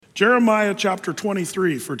Jeremiah chapter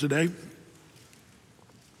 23 for today.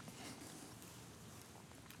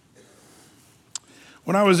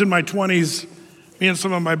 When I was in my 20s, me and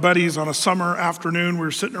some of my buddies on a summer afternoon, we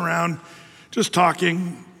were sitting around just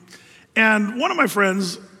talking. And one of my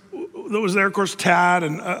friends that was there, of course, Tad,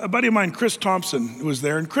 and a buddy of mine, Chris Thompson, who was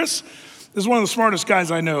there. And Chris is one of the smartest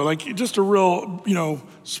guys I know, like just a real,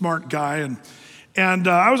 smart guy. And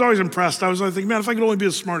I was always impressed. I was always thinking, man, if I could only be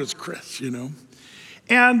as smart as Chris,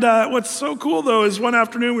 And what's so cool, though, is one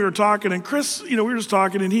afternoon we were talking, and Chris, we were just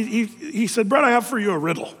talking, and he said, Brett, I have for you a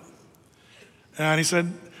riddle. And he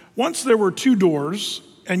said, once there were two doors,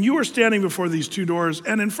 and you were standing before these two doors,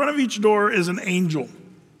 and in front of each door is an angel.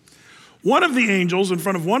 One of the angels in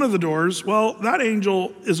front of one of the doors, well, that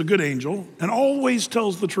angel is a good angel and always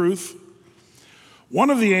tells the truth. One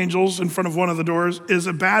of the angels in front of one of the doors is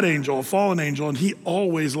a bad angel, a fallen angel, and he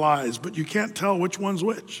always lies, but you can't tell which one's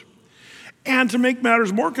which. And to make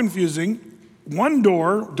matters more confusing, one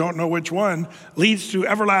door, don't know which one, leads to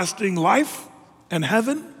everlasting life and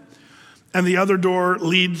heaven, and the other door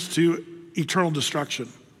leads to eternal destruction.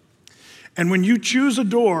 And when you choose a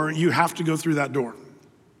door, you have to go through that door.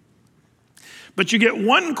 But you get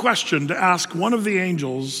one question to ask one of the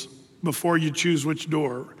angels before you choose which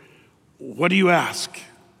door. What do you ask?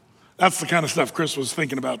 That's the kind of stuff Chris was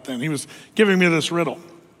thinking about then. He was giving me this riddle.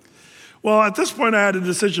 Well, at this point, I had a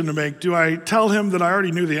decision to make. Do I tell him that I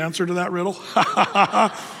already knew the answer to that riddle?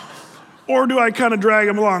 Or do I kind of drag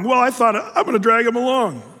him along? Well, I thought I'm going to drag him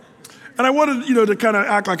along. And I wanted, to kind of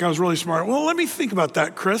act like I was really smart. Well, let me think about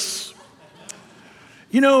that, Chris.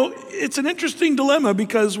 It's an interesting dilemma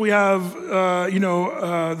because we have,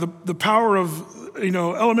 the power of,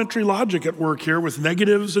 elementary logic at work here with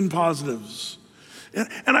negatives and positives.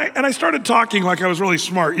 And I started talking like I was really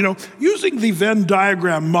smart, using the Venn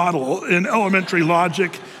diagram model in elementary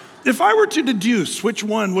logic. If I were to deduce which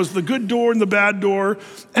one was the good door and the bad door,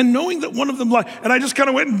 and knowing that one of them lied, and I just kind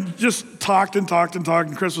of went and just talked, and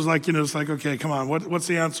Chris was like, it's like, okay, come on, what's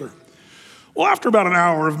the answer? Well, after about an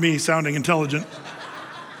hour of me sounding intelligent,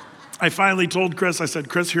 I finally told Chris, I said,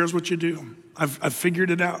 Chris, here's what you do. I've figured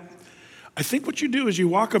it out. I think what you do is you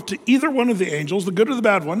walk up to either one of the angels, the good or the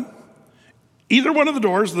bad one, either one of the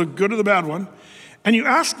doors, the good or the bad one, and you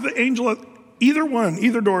ask the angel at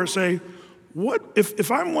either door, say, what if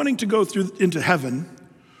I'm wanting to go through into heaven,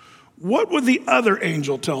 what would the other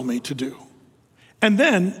angel tell me to do? And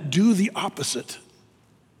then do the opposite.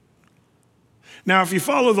 Now, if you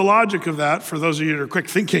follow the logic of that, for those of you that are quick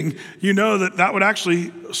thinking, you know that would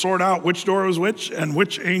actually sort out which door was which and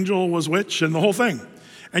which angel was which and the whole thing.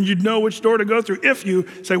 And you'd know which door to go through if you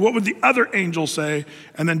say, what would the other angel say?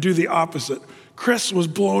 And then do the opposite. Chris was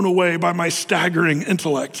blown away by my staggering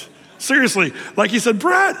intellect. Seriously, like he said,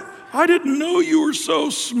 Brad, I didn't know you were so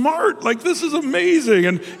smart. Like, this is amazing.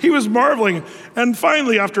 And he was marveling. And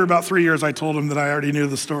finally, after about 3 years, I told him that I already knew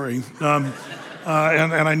the story. And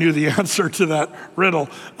I knew the answer to that riddle.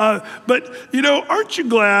 But, aren't you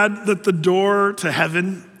glad that the door to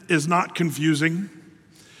heaven is not confusing?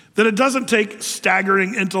 That it doesn't take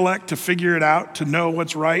staggering intellect to figure it out, to know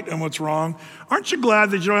what's right and what's wrong? Aren't you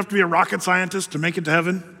glad that you don't have to be a rocket scientist to make it to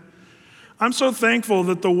heaven? I'm so thankful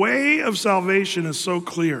that the way of salvation is so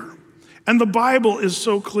clear. And the Bible is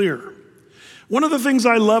so clear. One of the things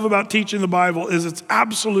I love about teaching the Bible is it's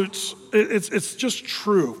absolute, it's just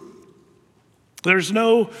true. There's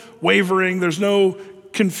no wavering, there's no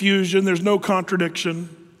confusion, there's no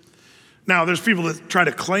contradiction. Now, there's people that try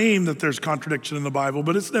to claim that there's contradiction in the Bible,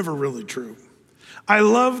 but it's never really true. I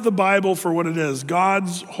love the Bible for what it is,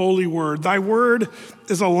 God's holy word. Thy word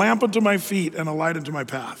is a lamp unto my feet and a light unto my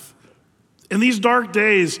path. In these dark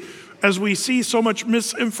days, as we see so much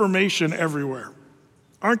misinformation everywhere,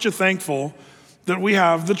 aren't you thankful that we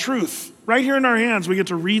have the truth? Right here in our hands, we get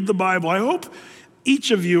to read the Bible. I hope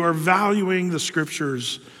each of you are valuing the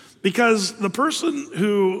scriptures, because the person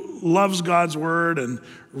who loves God's word and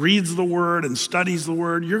reads the word and studies the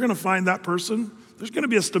word, you're going to find that person, there's going to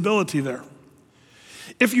be a stability there.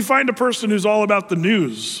 If you find a person who's all about the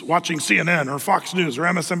news, watching CNN or Fox News or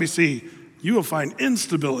MSNBC, you will find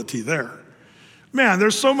instability there. Man,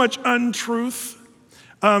 there's so much untruth.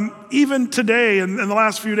 Even today, in the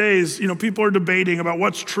last few days, people are debating about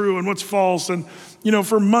what's true and what's false. And,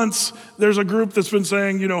 for months, there's a group that's been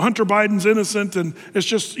saying, Hunter Biden's innocent, and it's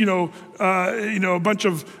just, a bunch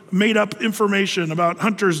of made up information about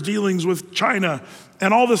Hunter's dealings with China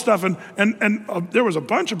and all this stuff. And there was a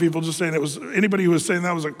bunch of people just saying anybody who was saying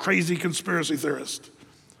that was a crazy conspiracy theorist,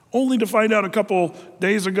 only to find out a couple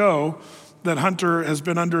days ago that Hunter has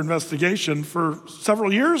been under investigation for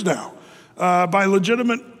several years now by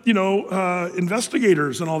legitimate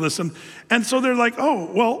investigators and all this. And so they're like,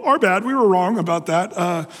 oh, well, our bad, we were wrong about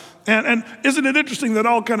that. And isn't it interesting that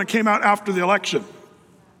all kind of came out after the election?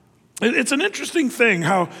 It's an interesting thing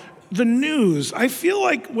how the news, I feel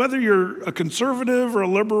like whether you're a conservative or a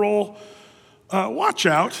liberal, watch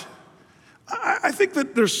out. I think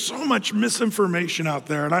that there's so much misinformation out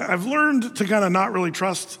there, and I've learned to kind of not really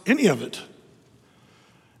trust any of it.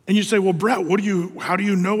 And you say, well, Brett, how do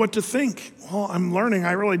you know what to think? Well, I'm learning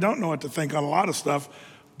I really don't know what to think on a lot of stuff,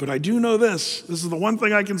 but I do know this. This is the one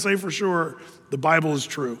thing I can say for sure. The Bible is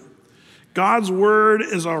true. God's word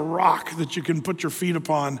is a rock that you can put your feet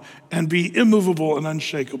upon and be immovable and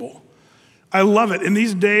unshakable. I love it. In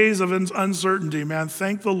these days of uncertainty, man,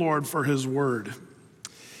 thank the Lord for his word.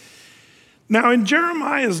 Now, in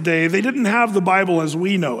Jeremiah's day, they didn't have the Bible as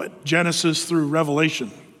we know it, Genesis through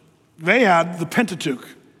Revelation. They had the Pentateuch,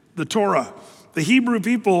 the Torah. The Hebrew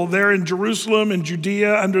people there in Jerusalem and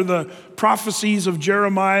Judea under the prophecies of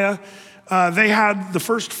Jeremiah, they had the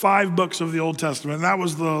first 5 books of the Old Testament. And that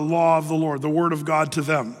was the law of the Lord, the word of God to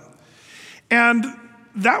them. And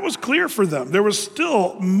that was clear for them. There was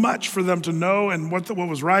still much for them to know and what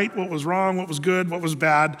was right, what was wrong, what was good, what was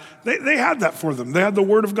bad. They had that for them. They had the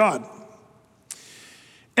word of God.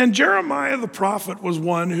 And Jeremiah the prophet was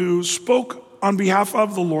one who spoke on behalf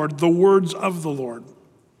of the Lord, the words of the Lord.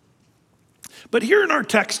 But here in our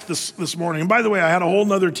text this morning, and by the way, I had a whole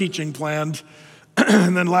nother teaching planned,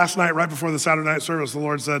 and then last night, right before the Saturday night service, the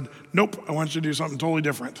Lord said, nope, I want you to do something totally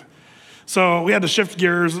different. So we had to shift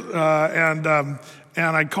gears, and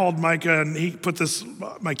I called Micah, and he put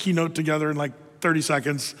my keynote together in like 30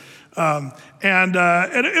 seconds. And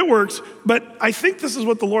it works, but I think this is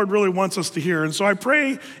what the Lord really wants us to hear. And so I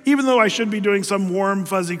pray, even though I should be doing some warm,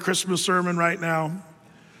 fuzzy Christmas sermon right now,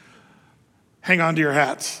 hang on to your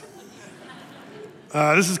hats.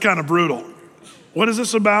 This is kind of brutal. What is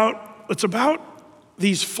this about? It's about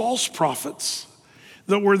these false prophets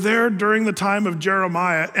that were there during the time of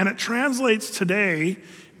Jeremiah, and it translates today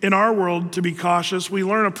in our world to be cautious. We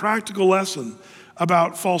learn a practical lesson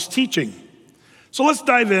about false teaching. So let's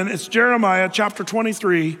dive in. It's Jeremiah chapter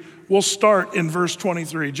 23. We'll start in verse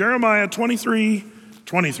 23. Jeremiah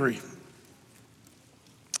 23:23.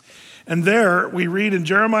 And there we read in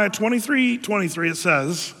Jeremiah 23:23, it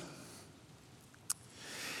says,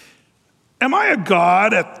 am I a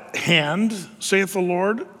God at hand, saith the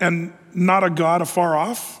Lord, and not a God afar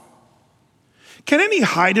off? Can any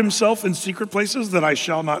hide himself in secret places that I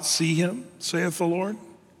shall not see him, saith the Lord?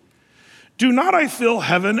 Do not I fill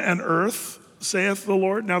heaven and earth, saith the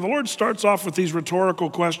Lord? Now the Lord starts off with these rhetorical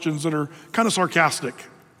questions that are kind of sarcastic.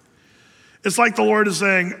 It's like the Lord is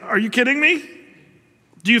saying, are you kidding me?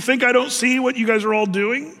 Do you think I don't see what you guys are all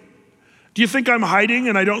doing? Do you think I'm hiding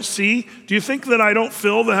and I don't see? Do you think that I don't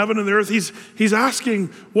fill the heaven and the earth? He's asking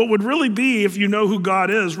what would really be, if you know who God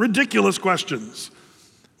is, ridiculous questions.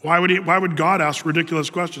 Why would God ask ridiculous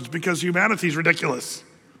questions? Because humanity's ridiculous.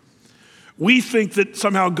 We think that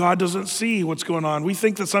somehow God doesn't see what's going on. We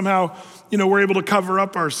think that somehow, we're able to cover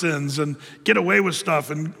up our sins and get away with stuff,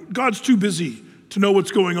 and God's too busy to know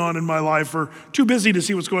what's going on in my life, or too busy to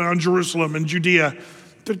see what's going on in Jerusalem and Judea.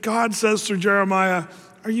 But God says through Jeremiah,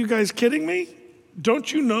 are you guys kidding me?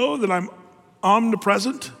 Don't you know that I'm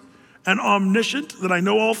omnipresent and omniscient, that I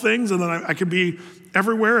know all things and that I can be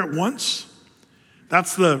everywhere at once?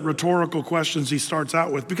 That's the rhetorical questions he starts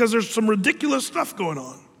out with, because there's some ridiculous stuff going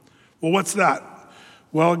on. Well, what's that?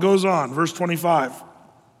 Well, it goes on, verse 25.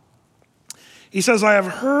 He says, I have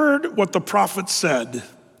heard what the prophets said,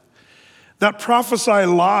 that prophesy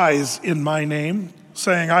lies in my name,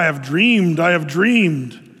 saying, I have dreamed, I have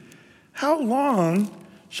dreamed. How long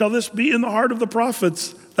shall this be in the heart of the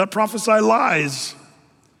prophets that prophesy lies?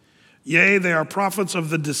 Yea, they are prophets of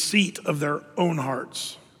the deceit of their own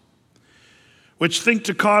hearts, which think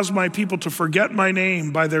to cause my people to forget my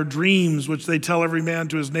name by their dreams, which they tell every man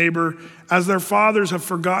to his neighbor, as their fathers have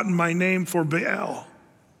forgotten my name for Baal.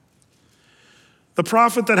 The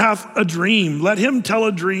prophet that hath a dream, let him tell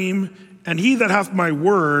a dream, and he that hath my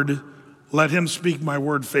word, let him speak my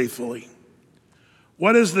word faithfully.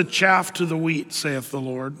 What is the chaff to the wheat, saith the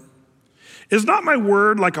Lord? Is not my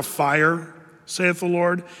word like a fire, saith the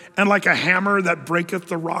Lord, and like a hammer that breaketh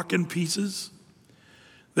the rock in pieces?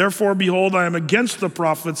 Therefore, behold, I am against the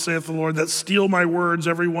prophets, saith the Lord, that steal my words,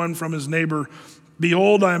 every one from his neighbor.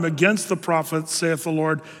 Behold, I am against the prophets, saith the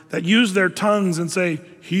Lord, that use their tongues and say,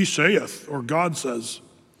 he saith, or God says.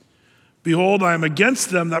 Behold, I am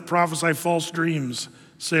against them that prophesy false dreams,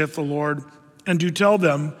 saith the Lord, and do tell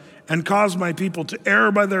them, and cause my people to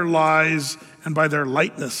err by their lies and by their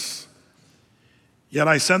lightness. Yet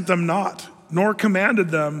I sent them not, nor commanded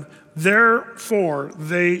them, therefore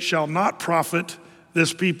they shall not profit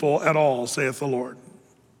this people at all, saith the Lord.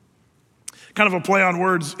 Kind of a play on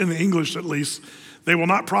words in the English at least. They will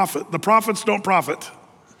not profit. The prophets don't profit.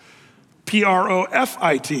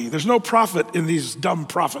 P-R-O-F-I-T. There's no profit in these dumb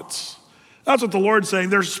prophets. That's what the Lord's saying.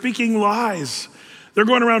 They're speaking lies. They're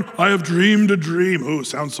going around, I have dreamed a dream. Ooh,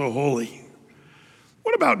 sounds so holy.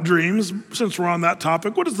 What about dreams? Since we're on that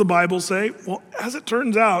topic, what does the Bible say? Well, as it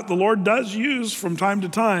turns out, the Lord does use from time to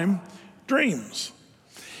time dreams.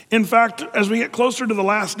 In fact, as we get closer to the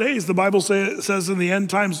last days, the Bible says in the end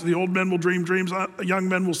times, the old men will dream dreams, young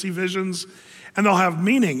men will see visions, and they'll have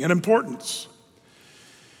meaning and importance.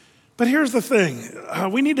 But here's the thing.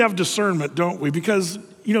 We need to have discernment, don't we? Because,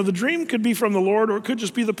 the dream could be from the Lord, or it could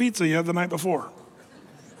just be the pizza you had the night before.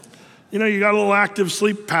 You got a little active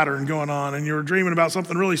sleep pattern going on, and you're dreaming about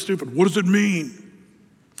something really stupid. What does it mean?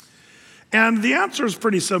 And the answer is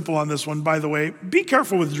pretty simple on this one, by the way. Be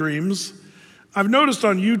careful with dreams. I've noticed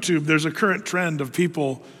on YouTube, there's a current trend of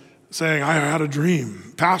people saying, I had a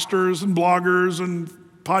dream. Pastors and bloggers and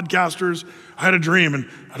podcasters, I had a dream, and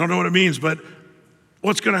I don't know what it means, but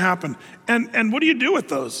what's going to happen? And what do you do with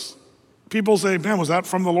those? People say, man, was that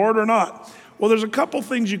from the Lord or not? Well, there's a couple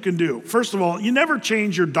things you can do. First of all, you never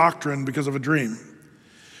change your doctrine because of a dream.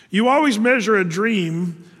 You always measure a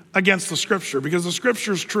dream against the scripture, because the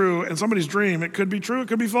scripture is true, and somebody's dream, it could be true, it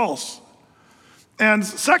could be false. And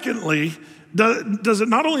secondly, does it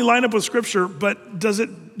not only line up with scripture, but does it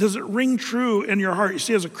ring true in your heart? You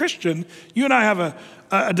see, as a Christian, you and I have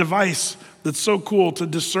a device that's so cool to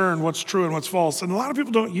discern what's true and what's false, and a lot of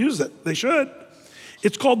people don't use it. They should.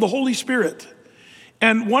 It's called the Holy Spirit.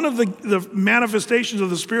 And one of the manifestations of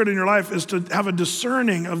the Spirit in your life is to have a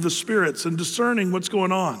discerning of the spirits and discerning what's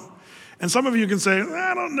going on. And some of you can say,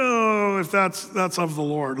 I don't know if that's of the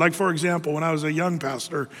Lord. Like, for example, when I was a young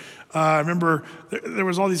pastor, I remember there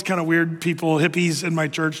was all these kind of weird people, hippies in my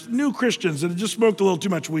church, new Christians that had just smoked a little too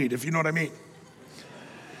much weed, if you know what I mean.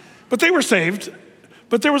 But they were saved.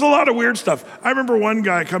 But there was a lot of weird stuff. I remember one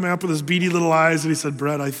guy coming up with his beady little eyes, and he said,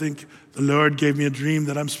 Brett, I think the Lord gave me a dream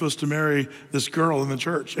that I'm supposed to marry this girl in the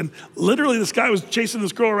church. And literally this guy was chasing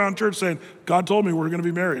this girl around church saying, God told me we're going to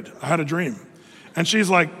be married. I had a dream. And she's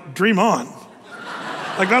like, dream on.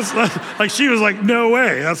 Like she was like, no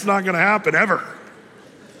way, that's not going to happen ever.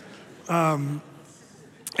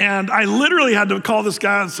 And I literally had to call this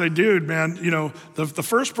guy and say, dude, man, the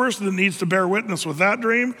first person that needs to bear witness with that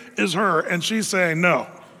dream is her, and she's saying no.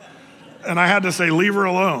 And I had to say, leave her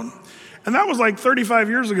alone. And that was like 35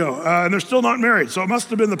 years ago, and they're still not married, so it must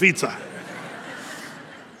have been the pizza.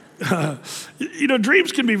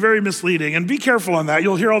 Dreams can be very misleading, and be careful on that.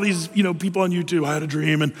 You'll hear all these, people on YouTube, I had a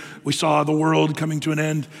dream, and we saw the world coming to an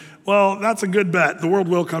end. Well, that's a good bet. The world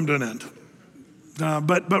will come to an end.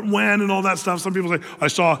 But when and all that stuff, some people say, I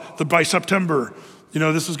saw that by September,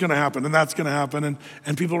 this is going to happen and that's going to happen.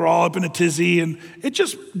 And people are all up in a tizzy, and it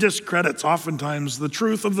just discredits oftentimes the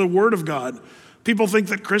truth of the Word of God. People think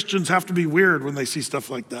that Christians have to be weird when they see stuff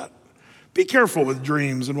like that. Be careful with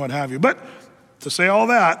dreams and what have you. But to say all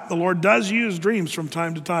that, the Lord does use dreams from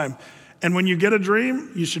time to time. And when you get a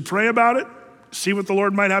dream, you should pray about it, see what the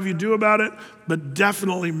Lord might have you do about it, but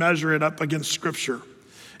definitely measure it up against Scripture.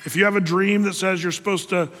 If you have a dream that says you're supposed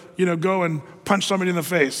to, go and punch somebody in the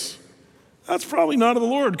face, that's probably not of the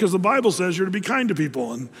Lord, because the Bible says you're to be kind to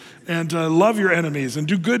people and love your enemies and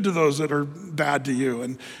do good to those that are bad to you.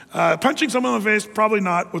 And punching someone in the face, probably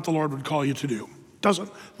not what the Lord would call you to do. Doesn't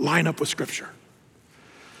line up with Scripture.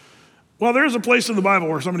 Well, there is a place in the Bible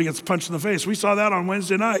where somebody gets punched in the face. We saw that on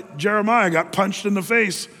Wednesday night. Jeremiah got punched in the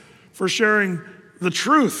face for sharing the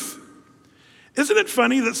truth. Isn't it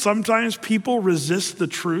funny that sometimes people resist the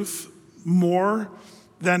truth more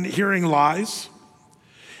than hearing lies?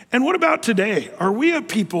 And what about today? Are we a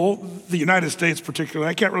people, the United States particularly,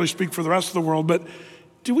 I can't really speak for the rest of the world, but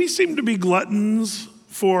do we seem to be gluttons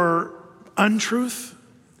for untruth?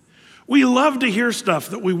 We love to hear stuff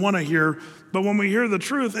that we want to hear, but when we hear the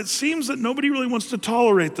truth, it seems that nobody really wants to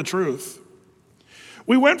tolerate the truth.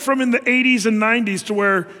 We went from in the 80s and 90s to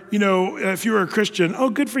where, if you were a Christian, oh,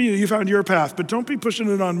 good for you, you found your path, but don't be pushing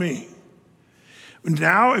it on me.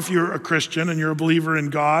 Now, if you're a Christian and you're a believer in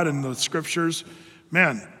God and the Scriptures,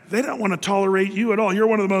 man, they don't want to tolerate you at all. You're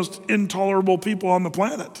one of the most intolerable people on the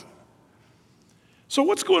planet. So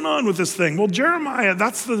what's going on with this thing? Well, Jeremiah,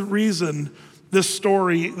 that's the reason this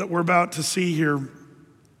story that we're about to see here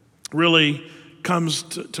really comes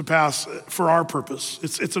to pass for our purpose.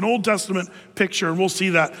 It's an Old Testament picture, and we'll see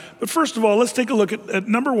that. But first of all, let's take a look at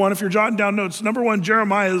number one. If you're jotting down notes, number one,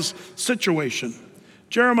 Jeremiah's situation.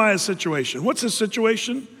 Jeremiah's situation. What's his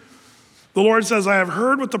situation? The Lord says, I have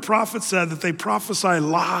heard what the prophets said, that they prophesy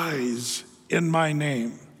lies in my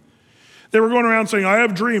name. They were going around saying, I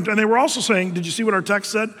have dreamed. And they were also saying, did you see what our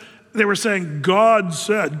text said? They were saying, God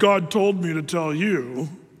said, God told me to tell you.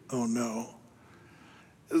 Oh no.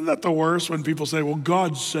 Isn't that the worst when people say, well,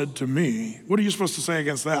 God said to me? What are you supposed to say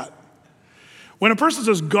against that? When a person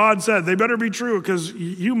says God said, they better be true, because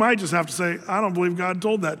you might just have to say, I don't believe God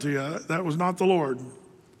told that to you. That was not the Lord.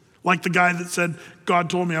 Like the guy that said, God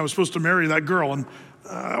told me I was supposed to marry that girl, and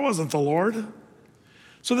that wasn't the Lord.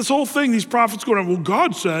 So this whole thing, these prophets going on, well,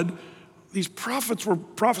 God said, these prophets were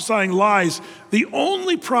prophesying lies. The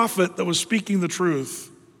only prophet that was speaking the truth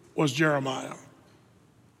was Jeremiah.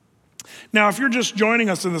 Now, if you're just joining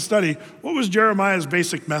us in the study, what was Jeremiah's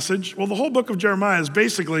basic message? Well, the whole book of Jeremiah is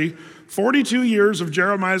basically 42 years of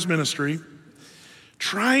Jeremiah's ministry,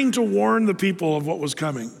 trying to warn the people of what was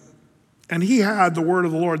coming. And he had the word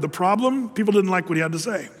of the Lord. The problem, people didn't like what he had to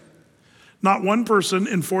say. Not one person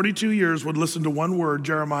in 42 years would listen to one word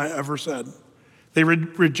Jeremiah ever said. They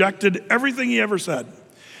rejected everything he ever said.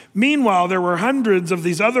 Meanwhile, there were hundreds of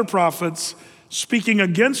these other prophets speaking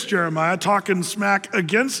against Jeremiah, talking smack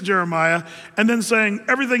against Jeremiah, and then saying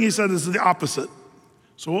everything he said is the opposite.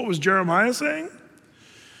 So what was Jeremiah saying?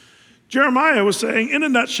 Jeremiah was saying, in a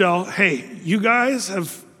nutshell, hey, you guys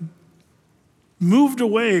have moved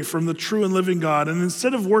away from the true and living God, and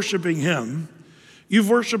instead of worshiping him, you've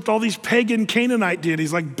worshiped all these pagan Canaanite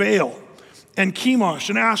deities like Baal and Chemosh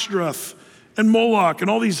and Ashtaroth and Moloch and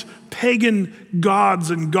all these pagan gods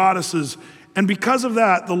and goddesses. And because of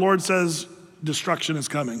that, the Lord says, destruction is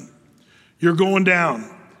coming. You're going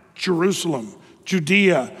down. Jerusalem,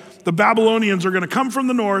 Judea. The Babylonians are going to come from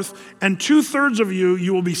the north, and 2/3 of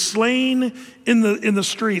you will be slain in the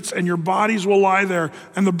streets, and your bodies will lie there,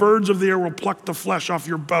 and the birds of the air will pluck the flesh off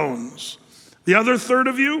your bones. The other third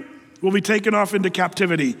of you will be taken off into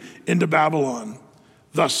captivity, into Babylon.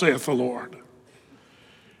 Thus saith the Lord.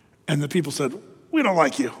 And the people said, we don't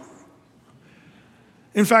like you.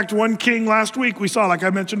 In fact, one king last week we saw, like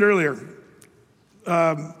I mentioned earlier,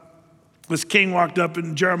 this king walked up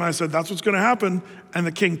and Jeremiah said, that's what's going to happen. And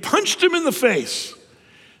the king punched him in the face,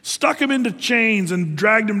 stuck him into chains and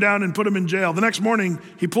dragged him down and put him in jail. The next morning,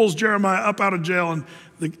 he pulls Jeremiah up out of jail and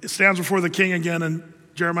stands before the king again. And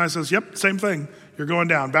Jeremiah says, yep, same thing. You're going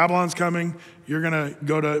down. Babylon's coming. You're going to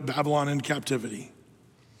go to Babylon in captivity.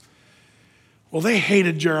 Well, they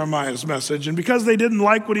hated Jeremiah's message. And because they didn't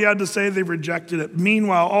like what he had to say, they rejected it.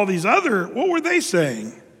 Meanwhile, all these other, what were they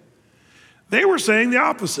saying? They were saying the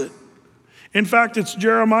opposite. In fact, it's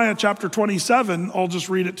Jeremiah chapter 27. I'll just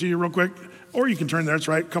read it to you real quick. Or you can turn there, it's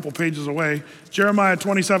right, a couple pages away. Jeremiah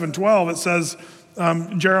 27:12, it says,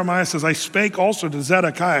 Jeremiah says, I spake also to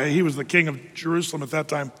Zedekiah. He was the king of Jerusalem at that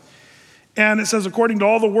time. And it says, according to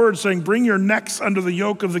all the words, saying, bring your necks under the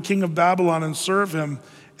yoke of the king of Babylon and serve him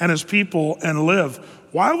and his people and live.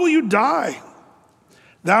 Why will you die?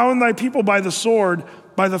 Thou and thy people by the sword,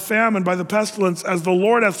 by the famine, by the pestilence, as the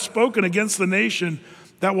Lord hath spoken against the nation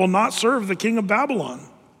that will not serve the king of Babylon.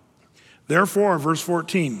 Therefore, verse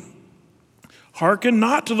 14, hearken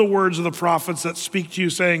not to the words of the prophets that speak to you,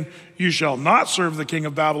 saying, you shall not serve the king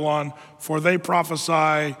of Babylon, for they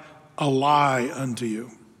prophesy a lie unto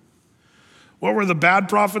you. What were the bad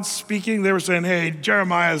prophets speaking? They were saying, hey,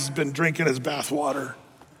 Jeremiah's been drinking his bathwater.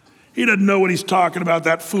 He doesn't know what he's talking about,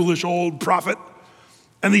 that foolish old prophet.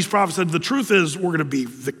 And these prophets said, the truth is we're going to be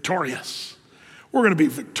victorious. We're going to be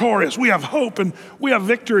victorious. We have hope and we have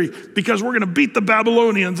victory because we're going to beat the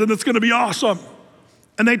Babylonians and it's going to be awesome.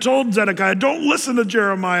 And they told Zedekiah, don't listen to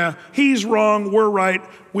Jeremiah. He's wrong. We're right.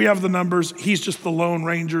 We have the numbers. He's just the Lone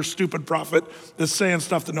Ranger, stupid prophet that's saying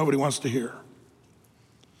stuff that nobody wants to hear.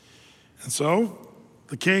 And so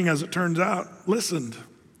the king, as it turns out, listened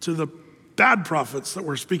to the bad prophets that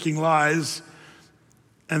were speaking lies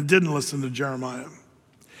and didn't listen to Jeremiah.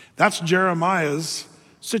 That's Jeremiah's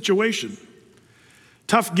situation.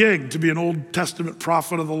 Tough gig to be an Old Testament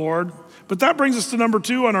prophet of the Lord. But that brings us to number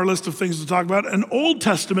 2 on our list of things to talk about, an Old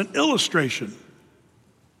Testament illustration.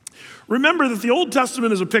 Remember that the Old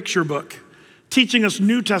Testament is a picture book teaching us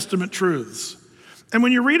New Testament truths. And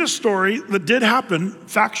when you read a story that did happen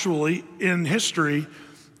factually in history,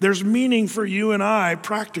 there's meaning for you and I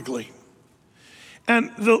practically.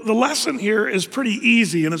 And the lesson here is pretty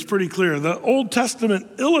easy and it's pretty clear. The Old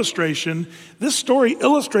Testament illustration, this story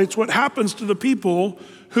illustrates what happens to the people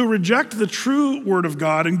who reject the true word of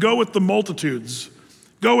God and go with the multitudes,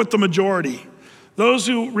 go with the majority. Those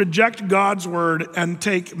who reject God's word and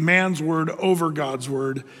take man's word over God's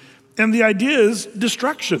word. And the idea is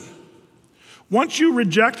destruction. Once you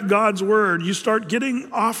reject God's word, you start getting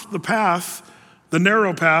off the path the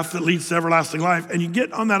narrow path that leads to everlasting life, and you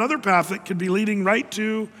get on that other path that could be leading right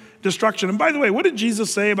to destruction. And by the way, what did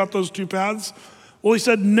Jesus say about those two paths? Well, he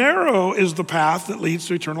said narrow is the path that leads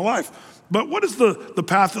to eternal life. But what is the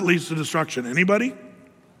path that leads to destruction? Anybody?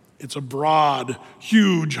 It's a broad,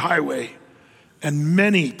 huge highway, and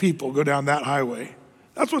many people go down that highway.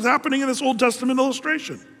 That's what's happening in this Old Testament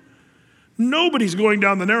illustration. Nobody's going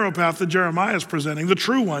down the narrow path that Jeremiah is presenting, the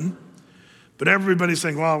true one, but everybody's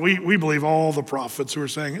saying, well, we believe all the prophets who are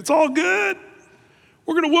saying, it's all good.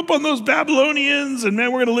 We're going to whoop on those Babylonians, and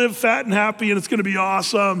man, we're going to live fat and happy, and it's going to be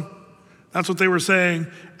awesome. That's what they were saying,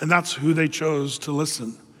 and that's who they chose to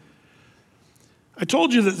listen. I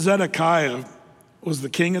told you that Zedekiah was the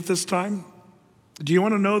king at this time. Do you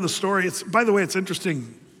want to know the story? By the way, it's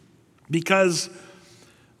interesting because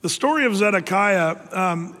the story of Zedekiah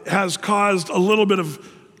has caused a little bit of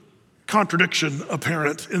contradiction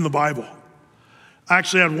apparent in the Bible. I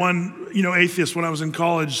actually had one, atheist when I was in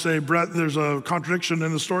college say, Brett, there's a contradiction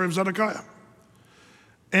in the story of Zedekiah.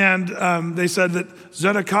 And they said that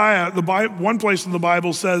Zedekiah, one place in the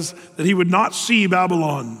Bible says that he would not see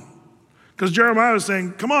Babylon. Because Jeremiah was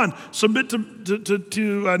saying, come on, submit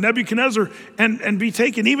to Nebuchadnezzar and be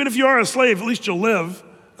taken. Even if you are a slave, at least you'll live.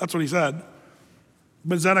 That's what he said.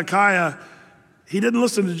 But Zedekiah, he didn't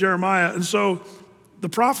listen to Jeremiah. And so the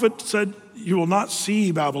prophet said, you will not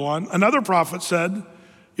see Babylon. Another prophet said,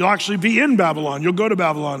 you'll actually be in Babylon. You'll go to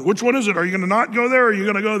Babylon. Which one is it? Are you going to not go there or are you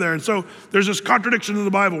going to go there? And so there's this contradiction in the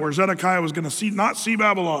Bible where Zedekiah was going to not see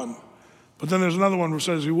Babylon. But then there's another one where it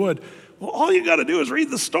says he would. Well, all you got to do is read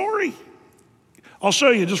the story. I'll show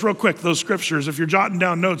you just real quick those scriptures. If you're jotting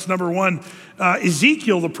down notes, number one,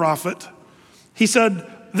 Ezekiel the prophet, he said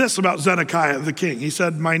this about Zedekiah the king. He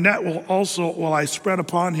said, my net will I spread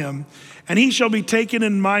upon him, and he shall be taken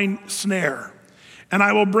in my snare. And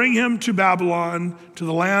I will bring him to Babylon, to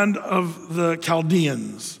the land of the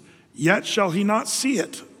Chaldeans. Yet shall he not see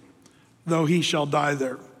it, though he shall die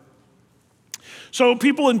there. So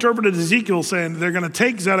people interpreted Ezekiel saying they're going to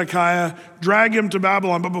take Zedekiah, drag him to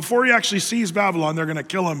Babylon, but before he actually sees Babylon, they're going to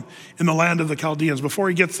kill him in the land of the Chaldeans. Before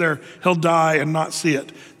he gets there, he'll die and not see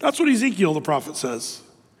it. That's what Ezekiel the prophet says.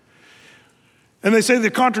 And they say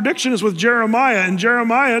the contradiction is with Jeremiah. In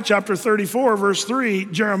Jeremiah chapter 34, verse 3,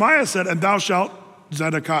 Jeremiah said, and thou shalt,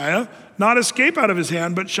 Zedekiah, not escape out of his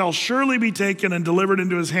hand, but shall surely be taken and delivered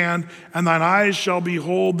into his hand, and thine eyes shall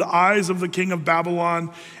behold the eyes of the king of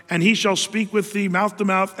Babylon, and he shall speak with thee mouth to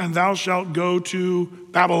mouth, and thou shalt go to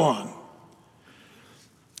Babylon.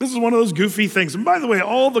 This is one of those goofy things. And by the way,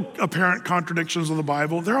 all the apparent contradictions of the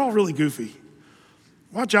Bible, they're all really goofy.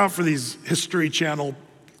 Watch out for these History Channel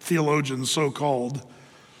theologians, so-called.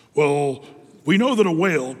 Well, we know that a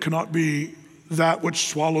whale cannot be that which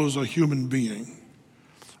swallows a human being.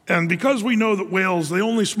 And because we know that whales, they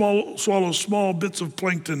only swallow small bits of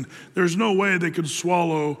plankton, there's no way they could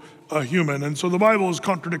swallow a human. And so the Bible is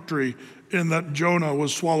contradictory in that Jonah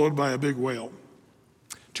was swallowed by a big whale.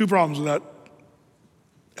 Two problems with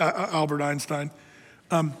that, Albert Einstein.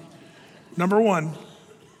 Number one,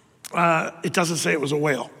 it doesn't say it was a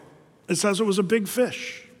whale. It says it was a big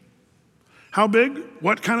fish. How big?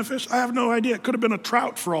 What kind of fish? I have no idea. It could have been a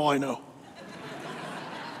trout for all I know.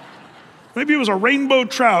 Maybe it was a rainbow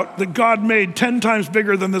trout that God made 10 times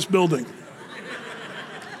bigger than this building.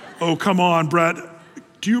 Oh, come on, Brett.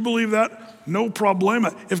 Do you believe that? No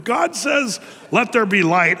problema. If God says, let there be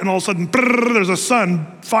light, and all of a sudden, there's a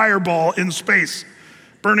sun fireball in space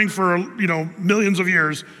burning for, millions of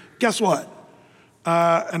years, guess what?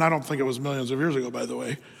 And I don't think it was millions of years ago, by the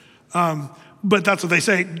way. But that's what they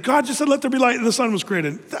say. God just said, let there be light, and the sun was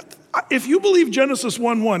created. If you believe Genesis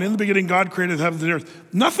 1:1, in the beginning, God created the heavens and the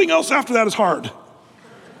earth, nothing else after that is hard.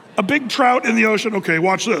 A big trout in the ocean, okay,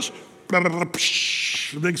 watch this. A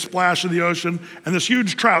big splash in the ocean, and this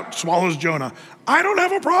huge trout swallows Jonah. I don't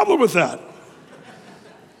have a problem with that.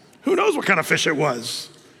 Who knows what kind of fish it was?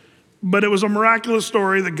 But it was a miraculous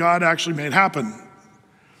story that God actually made happen.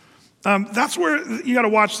 That's where you got to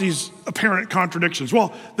watch these apparent contradictions.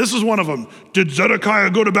 Well, this is one of them. Did Zedekiah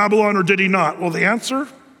go to Babylon or did he not? Well, the answer,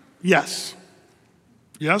 yes.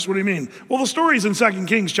 Yes, what do you mean? Well, the story's in 2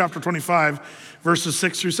 Kings chapter 25, verses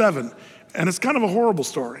 6 through 7. And it's kind of a horrible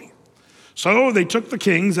story. So they took the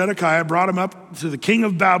king, Zedekiah, brought him up to the king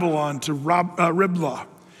of Babylon, to Riblah,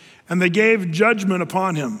 and they gave judgment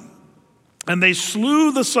upon him. And they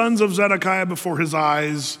slew the sons of Zedekiah before his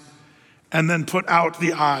eyes, and then put out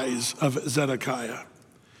the eyes of Zedekiah,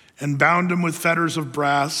 and bound him with fetters of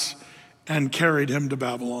brass, and carried him to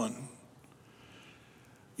Babylon.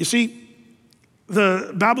 You see,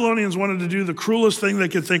 the Babylonians wanted to do the cruelest thing they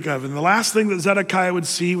could think of, and the last thing that Zedekiah would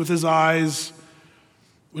see with his eyes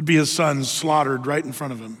would be his sons slaughtered right in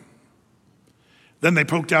front of him. Then they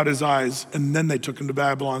poked out his eyes, and then they took him to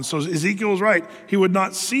Babylon. So Ezekiel was right. He would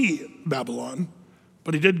not see Babylon,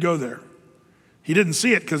 but he did go there. He didn't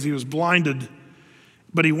see it because he was blinded,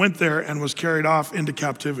 but he went there and was carried off into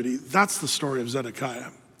captivity. That's the story of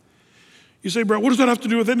Zedekiah. You say, Brett, what does that have to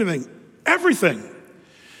do with anything? Everything.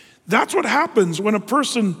 That's what happens when a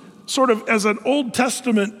person sort of as an Old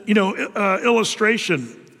Testament,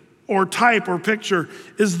 illustration or type or picture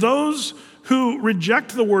is those who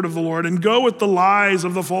reject the word of the Lord and go with the lies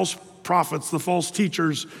of the false prophets, the false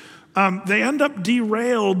teachers. They end up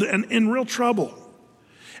derailed and in real trouble.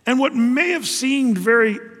 And what may have seemed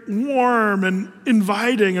very warm and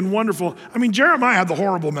inviting and wonderful, Jeremiah had the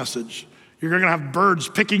horrible message. You're going to have birds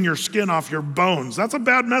picking your skin off your bones. That's a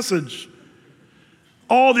bad message.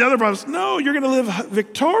 All the other prophets, no, you're going to live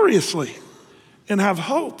victoriously and have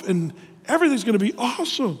hope, and everything's going to be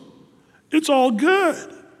awesome. It's all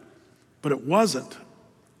good. But it wasn't.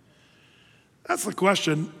 That's the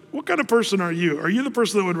question. What kind of person are you? Are you the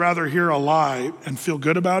person that would rather hear a lie and feel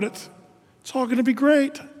good about it? It's all going to be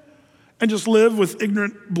great. And just live with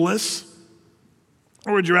ignorant bliss?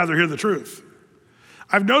 Or would you rather hear the truth?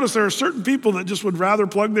 I've noticed there are certain people that just would rather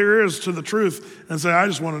plug their ears to the truth and say, I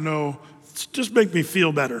just want to know, just make me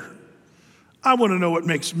feel better. I want to know what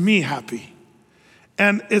makes me happy.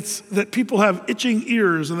 And it's that people have itching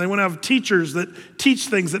ears and they want to have teachers that teach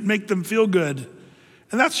things that make them feel good.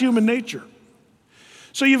 And that's human nature.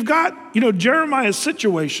 So you've got, Jeremiah's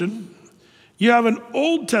situation. You have an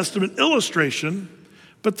Old Testament illustration,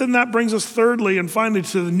 but then that brings us thirdly and finally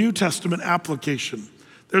to the New Testament application.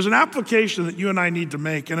 There's an application that you and I need to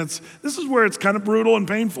make, and this is where it's kind of brutal and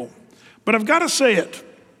painful. But I've got to say it.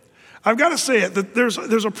 That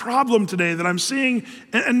there's a problem today that I'm seeing,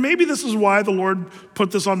 and maybe this is why the Lord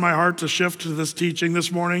put this on my heart to shift to this teaching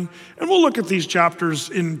this morning. And we'll look at these chapters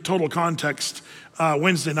in total context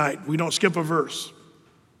Wednesday night. We don't skip a verse.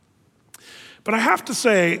 But I have to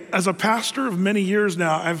say, as a pastor of many years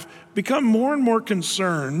now, I've become more and more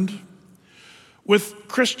concerned with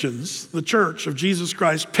Christians, the church of Jesus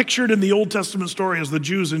Christ, pictured in the Old Testament story as the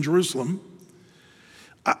Jews in Jerusalem.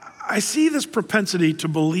 I see this propensity to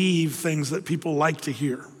believe things that people like to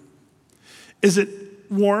hear. Is it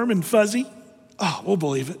warm and fuzzy? Oh, we'll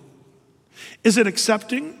believe it. Is it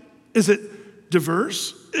accepting? Is it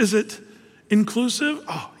diverse? Is it inclusive?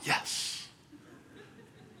 Oh, yes.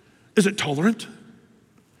 Is it tolerant?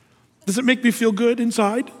 Does it make me feel good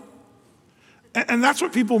inside? And that's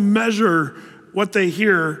what people measure what they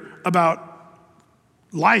hear about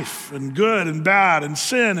life and good and bad and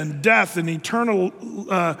sin and death and eternal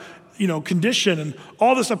condition and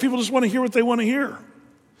all this stuff. People just want to hear what they want to hear.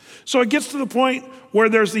 So it gets to the point where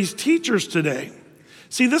there's these teachers today.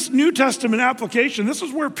 See, this New Testament application, this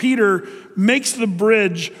is where Peter makes the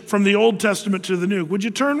bridge from the Old Testament to the New. Would you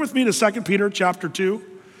turn with me to 2 Peter chapter 2?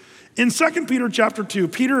 In 2 Peter chapter 2,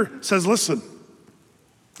 Peter says, listen,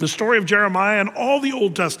 the story of Jeremiah and all the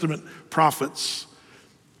Old Testament prophets,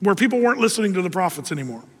 where people weren't listening to the prophets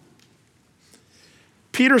anymore.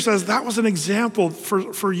 Peter says that was an example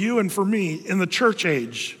for you and for me in the church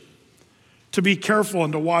age to be careful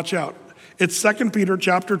and to watch out. It's 2 Peter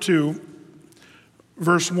chapter 2,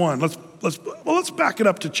 verse 1. Let's back it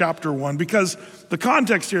up to chapter 1 because the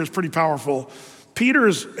context here is pretty powerful. Peter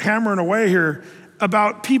is hammering away here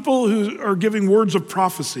about people who are giving words of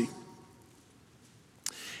prophecy.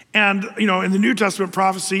 And, in the New Testament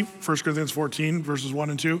prophecy, 1 Corinthians 14, verses 1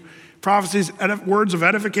 and 2, prophecies, words of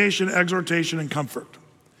edification, exhortation, and comfort.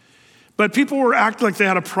 But people were acting like they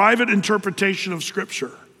had a private interpretation of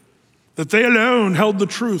Scripture, that they alone held the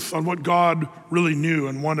truth on what God really knew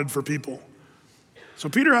and wanted for people. So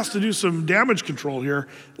Peter has to do some damage control here.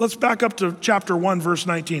 Let's back up to chapter 1, verse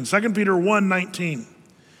 19. 2 Peter 1:19.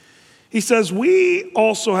 He says, we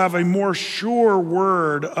also have a more sure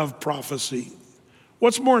word of prophecy.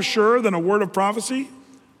 What's more sure than a word of prophecy?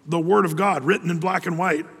 The word of God, written in black and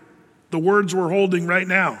white. The words we're holding right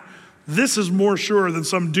now. This is more sure than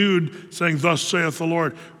some dude saying, thus saith the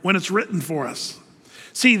Lord, when it's written for us.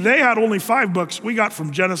 See, they had only 5 books. We got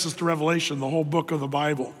from Genesis to Revelation, the whole book of the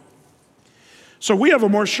Bible. So we have a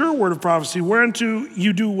more sure word of prophecy, whereunto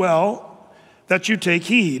you do well that you take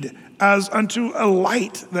heed, as unto a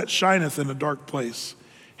light that shineth in a dark place.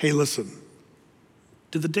 Hey, listen,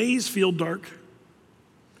 do the days feel dark?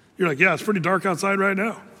 You're like, yeah, it's pretty dark outside right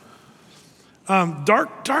now.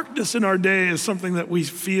 Darkness in our day is something that we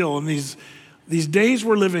feel, and these days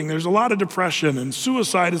we're living, there's a lot of depression, and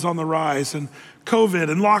suicide is on the rise, and COVID,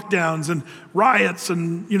 and lockdowns, and riots,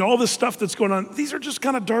 and all this stuff that's going on. These are just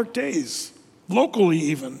kind of dark days, locally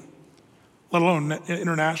even, let alone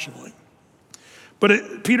internationally.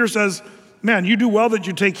 But Peter says, man, you do well that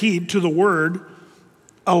you take heed to the word,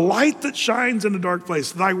 a light that shines in a dark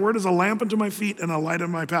place. Thy word is a lamp unto my feet and a light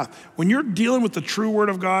on my path. When you're dealing with the true word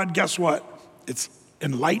of God, guess what? It's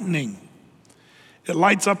enlightening. It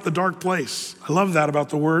lights up the dark place. I love that about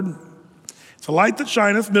the word. It's a light that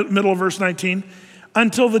shineth, middle of verse 19,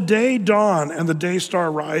 until the day dawn and the day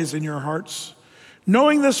star rise in your hearts.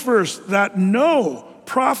 Knowing this first, that no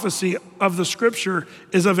prophecy of the scripture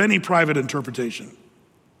is of any private interpretation.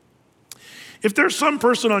 If there's some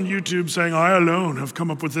person on YouTube saying, I alone have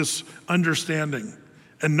come up with this understanding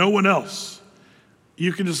and no one else,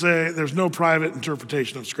 you can just say there's no private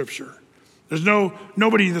interpretation of scripture. There's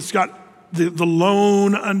nobody that's got the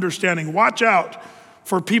lone understanding. Watch out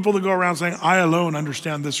for people to go around saying, I alone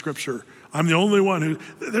understand this scripture. I'm the only one who,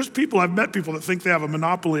 I've met people that think they have a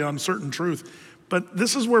monopoly on certain truth. But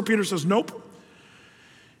this is where Peter says, nope.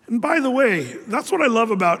 And by the way, that's what I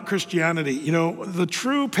love about Christianity. You know, the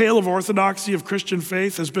true pale of orthodoxy of Christian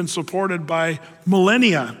faith has been supported by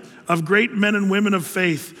millennia of great men and women of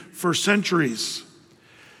faith for centuries.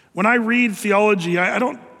 When I read theology, I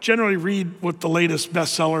don't generally read what the latest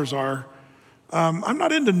bestsellers are. I'm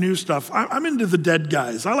not into new stuff. I'm into the dead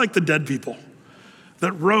guys. I like the dead people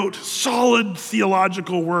that wrote solid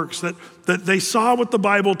theological works, that they saw what the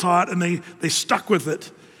Bible taught and they stuck with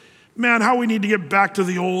it. Man, how we need to get back to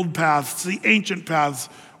the old paths, the ancient paths.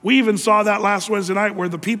 We even saw that last Wednesday night where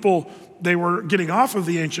the people, they were getting off of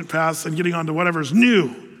the ancient paths and getting onto whatever's new,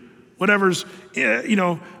 whatever's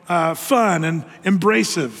fun and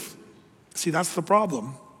embracive. See, that's the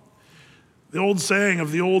problem. The old saying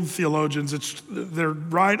of the old theologians, they're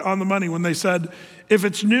right on the money when they said, if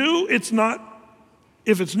it's new, it's not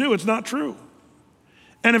true.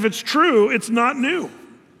 And if it's true, it's not new.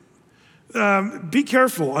 Be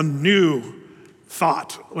careful on new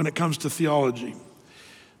thought when it comes to theology.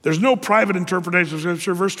 There's no private interpretation of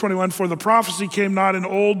Scripture. Verse 21, for the prophecy came not in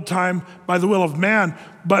old time by the will of man,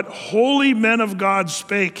 but holy men of God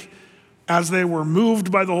spake as they were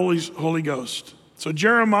moved by the Holy Ghost. So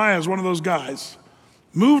Jeremiah is one of those guys,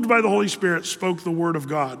 moved by the Holy Spirit, spoke the word of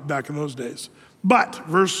God back in those days. But,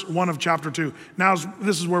 verse 1 of chapter 2, now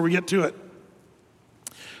this is where we get to it.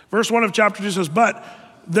 Verse 1 of chapter 2 says, but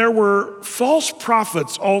there were false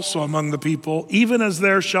prophets also among the people, even as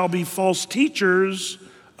there shall be false teachers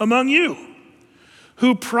among you,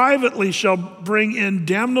 who privately shall bring in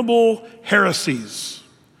damnable heresies,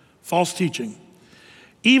 false teaching,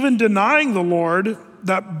 even denying the Lord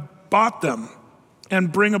that bought them,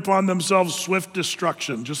 and bring upon themselves swift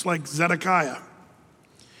destruction, just like Zedekiah.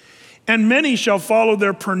 And many shall follow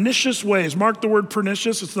their pernicious ways. Mark the word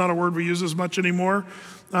pernicious. It's not a word we use as much anymore.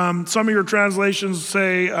 Some of your translations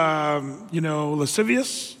say,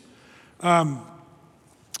 lascivious.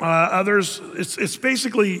 Others, it's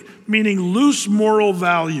basically meaning loose moral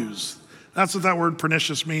values. That's what that word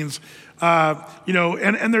pernicious means.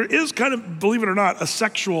 And there is kind of, believe it or not, a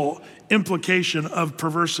sexual implication of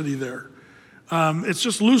perversity there. It's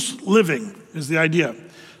just loose living is the idea.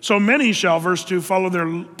 So many shall, verse 2, follow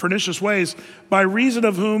their pernicious ways, by reason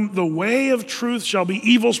of whom the way of truth shall be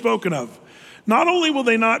evil spoken of. Not only will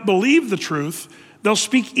they not believe the truth, they'll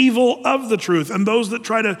speak evil of the truth. And those that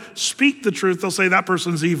try to speak the truth, they'll say that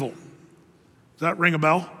person's evil. Does that ring a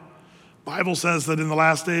bell? Bible says that in the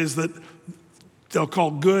last days that they'll call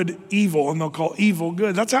good evil and they'll call evil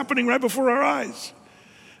good. That's happening right before our eyes.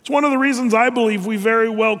 It's one of the reasons I believe we very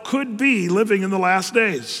well could be living in the last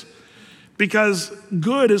days, because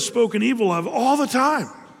good is spoken evil of all the time.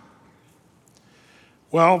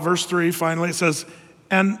 Well, verse 3, finally, it says,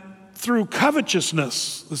 and through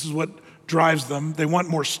covetousness, this is what drives them. They want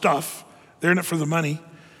more stuff. They're in it for the money.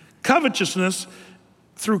 Covetousness,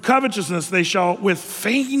 through covetousness, they shall with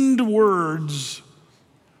feigned words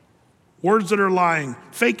that are lying.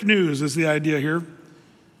 Fake news is the idea here.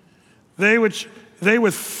 They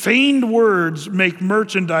with feigned words make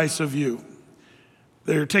merchandise of you.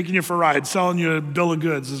 They're taking you for a ride, selling you a bill of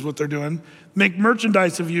goods is what they're doing. Make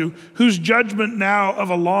merchandise of you, whose judgment now of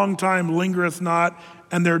a long time lingereth not,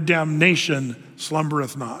 and their damnation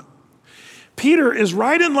slumbereth not. Peter is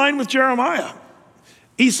right in line with Jeremiah.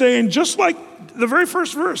 He's saying, just like the very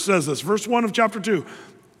first verse says this, verse 1 of chapter 2,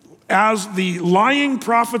 as the lying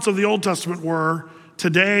prophets of the Old Testament were,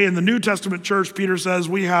 today in the New Testament church, Peter says,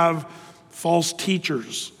 we have false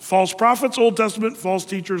teachers. False prophets, Old Testament, false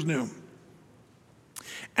teachers, New.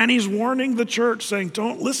 And he's warning the church, saying,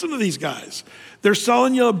 don't listen to these guys. They're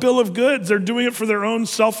selling you a bill of goods. They're doing it for their own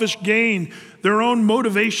selfish gain, their own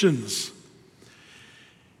motivations.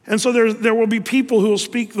 And so there will be people who will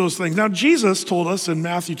speak those things. Now, Jesus told us in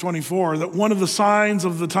Matthew 24 that one of the signs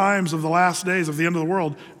of the times of the last days of the end of the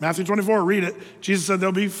world, Matthew 24, read it. Jesus said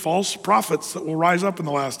there'll be false prophets that will rise up in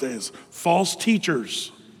the last days, false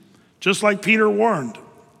teachers, just like Peter warned,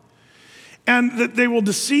 and that they will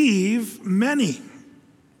deceive many.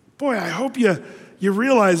 Boy, I hope you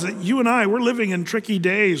realize that you and I, we're living in tricky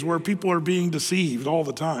days where people are being deceived all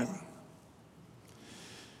the time.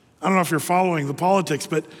 I don't know if you're following the politics,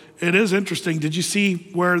 but it is interesting. Did you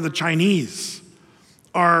see where the Chinese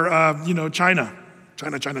are,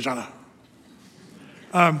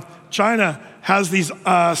 China has these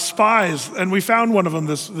spies, and we found one of them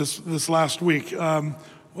this last week. What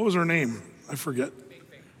was her name? I forget.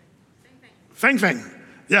 Feng Feng.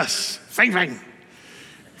 Yes, Feng Feng.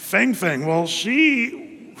 Feng Feng. Well,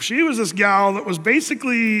 she was this gal that was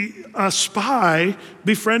basically a spy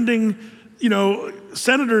befriending,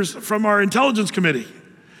 senators from our intelligence committee.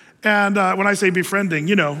 And when I say befriending,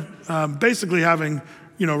 basically having,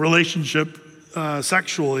 relationship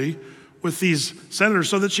sexually with these senators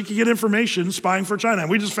so that she could get information spying for China.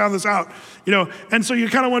 And we just found this out, and so you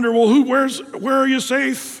kind of wonder, well, where are you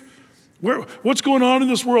safe? What's going on in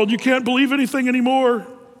this world? You can't believe anything anymore.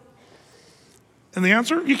 And the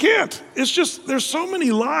answer, you can't. It's just, there's so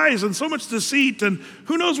many lies and so much deceit, and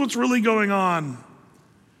who knows what's really going on.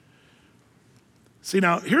 See,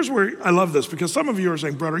 now, here's where I love this, because some of you are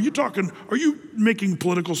saying, Brett, are you making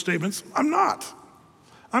political statements? I'm not.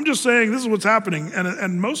 I'm just saying this is what's happening.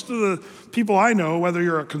 And most of the people I know, whether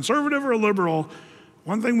you're a conservative or a liberal,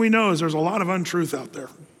 one thing we know is there's a lot of untruth out there.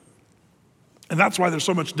 And that's why there's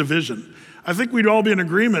so much division. I think we'd all be in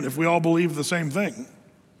agreement if we all believed the same thing.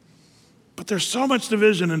 But there's so much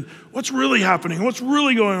division, and what's really happening, what's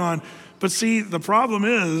really going on. But see, the problem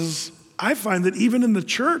is, I find that even in the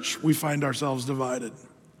church, we find ourselves divided.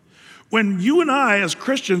 When you and I, as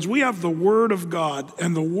Christians, we have the Word of God,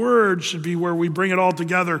 and the Word should be where we bring it all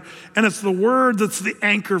together. And it's the Word that's the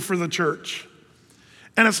anchor for the church.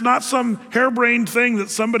 And it's not some harebrained thing that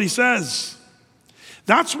somebody says.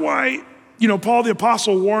 That's why, Paul the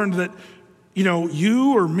Apostle warned that,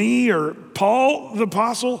 you or me or Paul the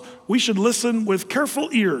Apostle, we should listen with careful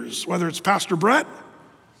ears, whether it's Pastor Brett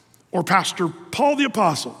or Pastor Paul the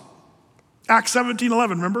Apostle. Acts 17:11,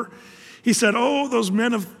 remember? He said, those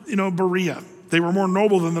men of, Berea, they were more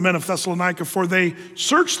noble than the men of Thessalonica, for they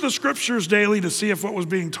searched the scriptures daily to see if what was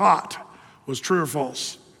being taught was true or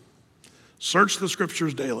false. Search the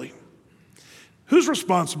scriptures daily. Whose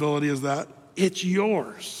responsibility is that? It's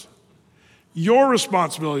yours. Your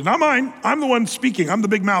responsibility, not mine. I'm the one speaking. I'm the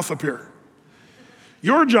big mouth up here.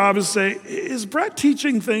 Your job is to say, is Brett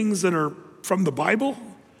teaching things that are from the Bible?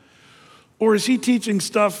 Or is he teaching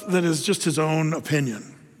stuff that is just his own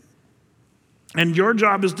opinion? And your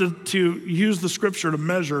job is to use the scripture to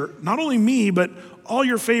measure not only me, but all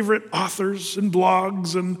your favorite authors and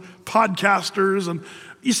blogs and podcasters. And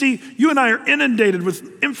you see, you and I are inundated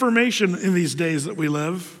with information in these days that we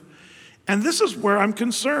live. And this is where I'm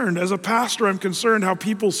concerned. As a pastor, I'm concerned how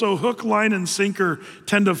people so hook, line, and sinker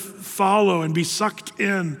tend to follow and be sucked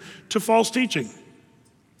in to false teaching.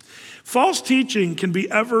 False teaching can be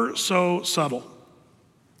ever so subtle.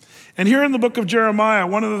 And here in the book of Jeremiah,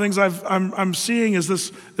 one of the things I'm seeing is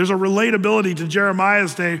this, there's a relatability to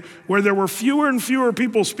Jeremiah's day where there were fewer and fewer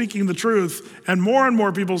people speaking the truth and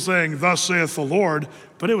more people saying, thus saith the Lord,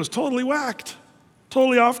 but it was totally whacked,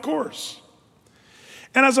 totally off course.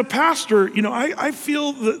 And as a pastor, I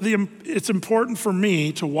feel that it's important for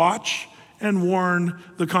me to watch and warn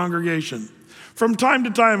the congregation. From time to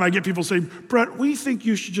time, I get people saying, Brett, we think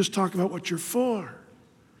you should just talk about what you're for,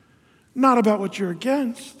 not about what you're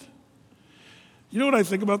against. You know what I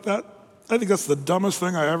think about that? I think that's the dumbest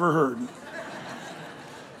thing I ever heard.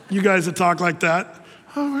 You guys that talk like that,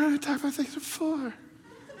 we're going to talk about things we're for.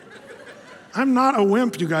 I'm not a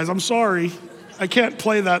wimp, you guys. I'm sorry. I can't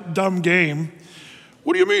play that dumb game.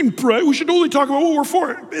 What do you mean, Brett? We should only talk about what we're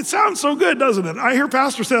for. It sounds so good, doesn't it? I hear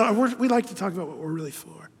pastors say, we like to talk about what we're really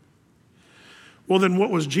for. Well, then what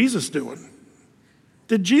was Jesus doing?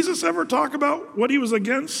 Did Jesus ever talk about what he was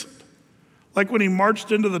against? Like when he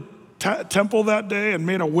marched into the temple that day and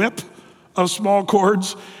made a whip of small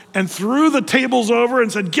cords and threw the tables over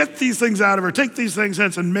and said, get these things out of her, take these things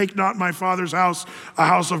hence and make not my Father's house a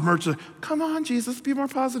house of merchants. Come on, Jesus, be more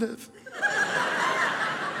positive.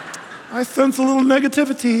 I sense a little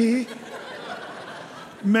negativity.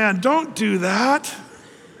 Man, don't do that.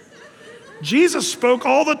 Jesus spoke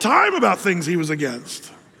all the time about things he was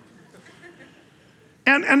against.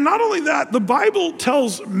 And not only that, the Bible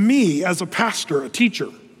tells me as a pastor, a teacher,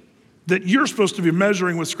 that you're supposed to be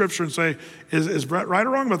measuring with Scripture and say, is Brett right or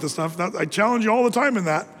wrong about this stuff? I challenge you all the time in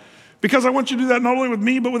that, because I want you to do that not only with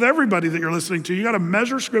me, but with everybody that you're listening to. You got to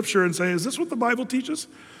measure Scripture and say, is this what the Bible teaches?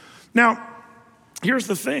 Now, here's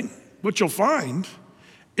the thing. What you'll find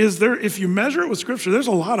is if you measure it with Scripture, there's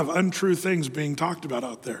a lot of untrue things being talked about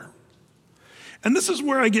out there. And this is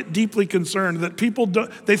where I get deeply concerned that people,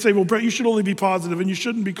 they say, well, Brett, you should only be positive and you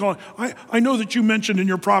shouldn't be calling. I know that you mentioned in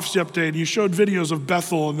your prophecy update, you showed videos of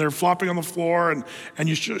Bethel and they're flopping on the floor, and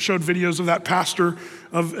you showed videos of that pastor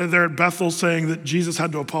there at Bethel saying that Jesus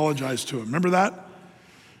had to apologize to him. Remember that?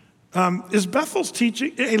 Is Bethel's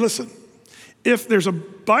teaching, hey, listen, if there's a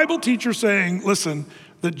Bible teacher saying, listen,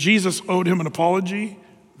 that Jesus owed him an apology,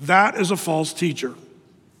 that is a false teacher.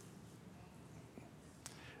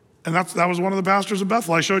 And that was one of the pastors of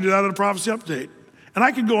Bethel. I showed you that at a prophecy update. And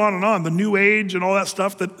I could go on and on, the New Age and all that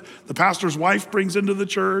stuff that the pastor's wife brings into the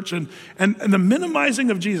church and the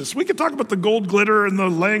minimizing of Jesus. We could talk about the gold glitter and the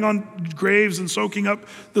laying on graves and soaking up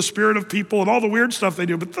the spirit of people and all the weird stuff they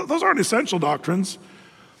do, but those aren't essential doctrines.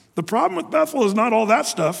 The problem with Bethel is not all that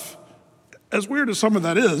stuff, as weird as some of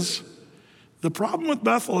that is. The problem with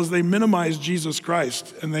Bethel is they minimize Jesus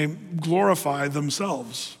Christ and they glorify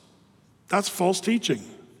themselves. That's false teaching.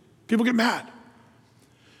 People get mad.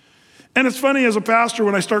 And it's funny as a pastor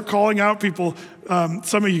when I start calling out people,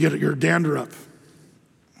 some of you get your dander up.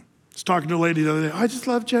 I was talking to a lady the other day, I just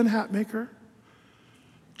love Jen Hatmaker.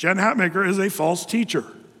 Jen Hatmaker is a false teacher.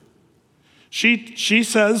 She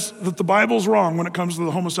says that the Bible's wrong when it comes to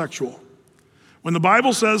the homosexual. When the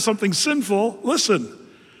Bible says something sinful, listen,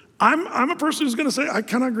 I'm a person who's gonna say, I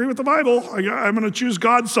cannot agree with the Bible. I'm gonna choose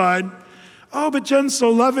God's side. Oh, but Jen's so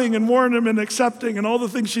loving and warm and accepting and all the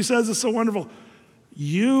things she says is so wonderful.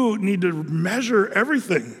 You need to measure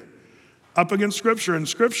everything up against Scripture. And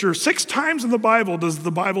Scripture, 6 times in the Bible does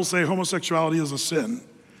the Bible say homosexuality is a sin.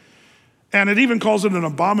 And it even calls it an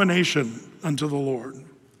abomination unto the Lord.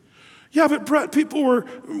 Yeah, but Brett,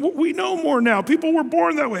 we know more now. People were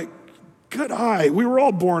born that way. Good eye, we were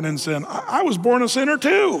all born in sin. I was born a sinner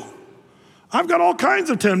too. I've got all kinds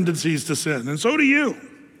of tendencies to sin, and so do you.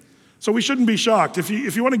 So we shouldn't be shocked. If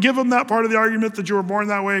you want to give them that part of the argument that you were born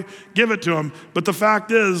that way, give it to them. But the fact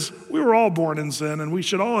is, we were all born in sin, and we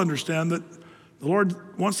should all understand that the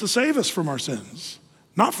Lord wants to save us from our sins,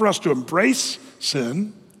 not for us to embrace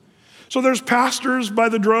sin. So there's pastors by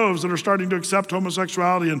the droves that are starting to accept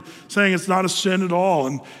homosexuality and saying it's not a sin at all.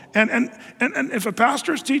 And if a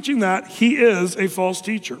pastor is teaching that, he is a false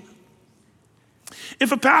teacher.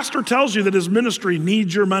 If a pastor tells you that his ministry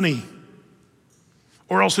needs your money,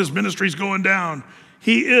 or else his ministry's going down,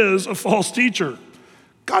 he is a false teacher.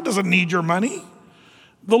 God doesn't need your money.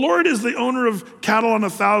 The Lord is the owner of cattle on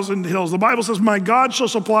 1,000 hills. The Bible says, my God shall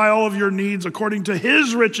supply all of your needs according to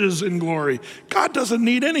his riches in glory. God doesn't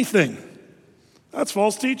need anything. That's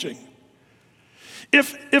false teaching.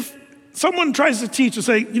 If someone tries to teach and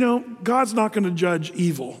say, God's not going to judge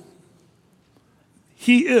evil,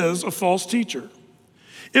 he is a false teacher.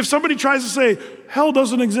 If somebody tries to say, hell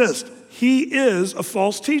doesn't exist, he is a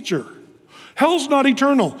false teacher. Hell's not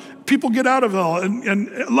eternal. People get out of hell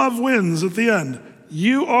and love wins at the end.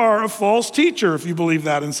 You are a false teacher if you believe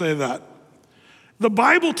that and say that. The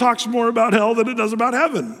Bible talks more about hell than it does about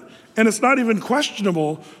heaven. And it's not even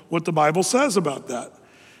questionable what the Bible says about that.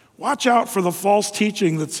 Watch out for the false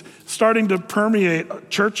teaching that's starting to permeate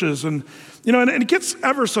churches. And it gets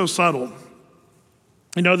ever so subtle.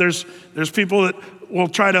 There's people that will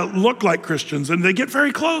try to look like Christians and they get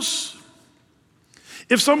very close.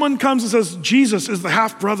 If someone comes and says, Jesus is the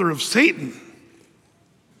half-brother of Satan,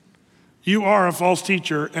 you are a false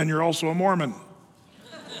teacher and you're also a Mormon.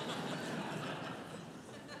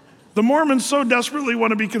 The Mormons so desperately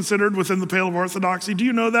want to be considered within the pale of orthodoxy. Do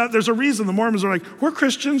you know that? There's a reason the Mormons are like, we're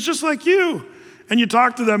Christians just like you. And you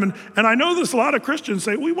talk to them, and I know there's a lot of Christians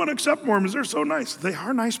say, we want to accept Mormons. They're so nice. They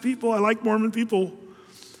are nice people. I like Mormon people.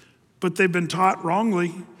 But they've been taught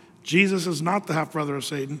wrongly. Jesus is not the half-brother of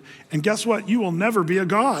Satan. And guess what? You will never be a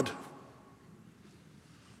god.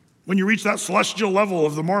 When you reach that celestial level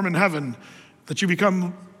of the Mormon heaven, that you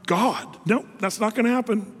become God. No, that's not going to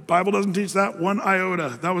happen. Bible doesn't teach that one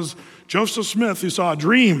iota. That was Joseph Smith who saw a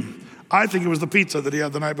dream. I think it was the pizza that he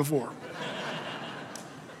had the night before.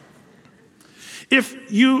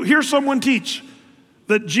 If you hear someone teach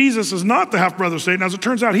that Jesus is not the half-brother of Satan, as it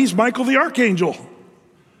turns out, he's Michael the Archangel,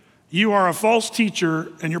 you are a false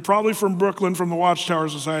teacher, and you're probably from Brooklyn, from the Watchtower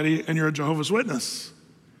Society, and you're a Jehovah's Witness.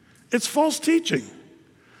 It's false teaching.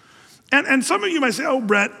 And some of you might say, oh,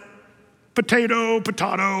 Brett, potato,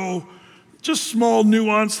 just small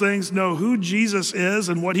nuanced things. No, who Jesus is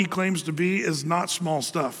and what he claims to be is not small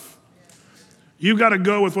stuff. You got to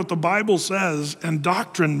go with what the Bible says, and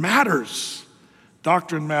doctrine matters.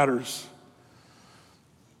 Doctrine matters.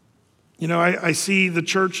 You know, I see the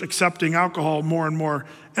church accepting alcohol more and more,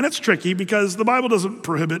 and it's tricky because the Bible doesn't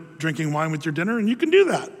prohibit drinking wine with your dinner, and you can do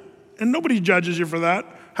that. And nobody judges you for that.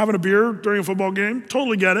 Having a beer during a football game,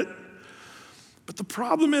 totally get it. But the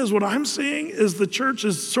problem is, what I'm seeing is the church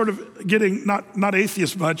is sort of getting, not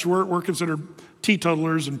atheist much, we're considered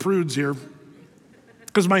teetotalers and prudes here.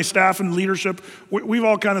 Because my staff and leadership, we've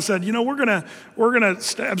all kind of said, you know, we're gonna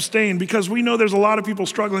abstain because we know there's a lot of people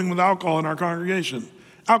struggling with alcohol in our congregation.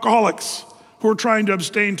 Alcoholics who are trying to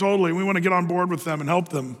abstain totally. We want to get on board with them and help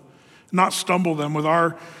them, not stumble them with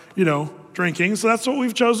our, drinking. So that's what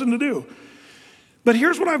we've chosen to do. But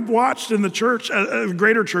here's what I've watched in the church, a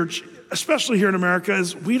greater church, especially here in America,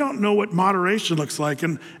 is we don't know what moderation looks like.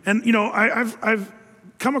 And I've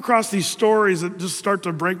come across these stories that just start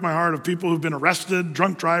to break my heart of people who've been arrested,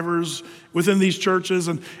 drunk drivers within these churches.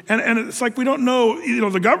 And it's like we don't know,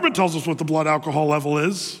 the government tells us what the blood alcohol level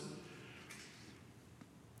is.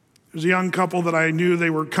 There's a young couple that I knew, they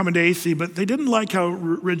were coming to AC, but they didn't like how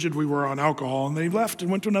rigid we were on alcohol, and they left and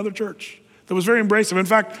went to another church that was very embracive. In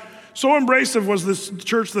fact, so embracive was this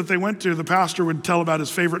church that they went to, the pastor would tell about his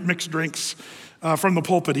favorite mixed drinks from the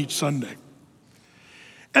pulpit each Sunday.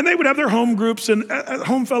 And they would have their home groups, and at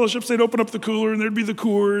home fellowships, they'd open up the cooler, and there'd be the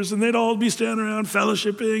Coors, and they'd all be standing around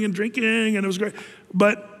fellowshipping and drinking, and it was great.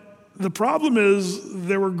 But the problem is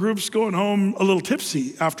there were groups going home a little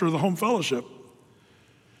tipsy after the home fellowship.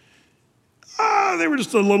 They were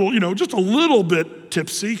just a little bit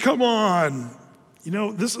tipsy. Come on.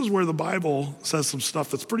 This is where the Bible says some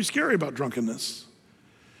stuff that's pretty scary about drunkenness.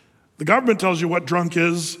 The government tells you what drunk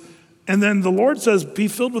is, and then the Lord says, be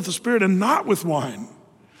filled with the Spirit and not with wine.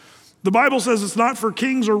 The Bible says it's not for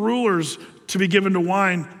kings or rulers to be given to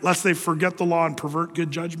wine, lest they forget the law and pervert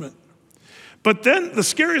good judgment. But then the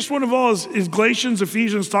scariest one of all is Galatians,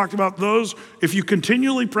 Ephesians talked about those, if you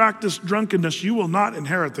continually practice drunkenness, you will not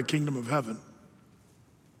inherit the kingdom of heaven.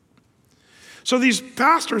 So these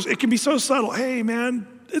pastors, it can be so subtle. Hey man,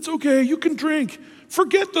 it's okay, you can drink.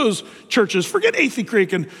 Forget those churches, forget Athey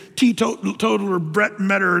Creek and teetotaler Brett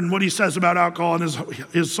Metter and what he says about alcohol and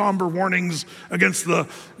his somber warnings against the,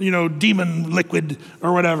 demon liquid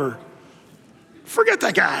or whatever. Forget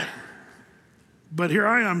that guy. But here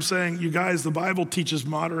I am saying, you guys, the Bible teaches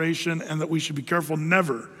moderation and that we should be careful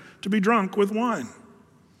never to be drunk with wine.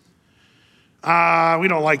 We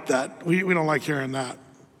don't like that. We don't like hearing that.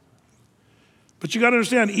 But you got to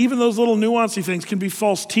understand, even those little nuancy things can be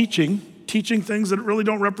false teaching things that really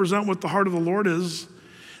don't represent what the heart of the Lord is.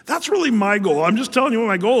 That's really my goal. I'm just telling you what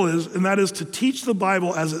my goal is, and that is to teach the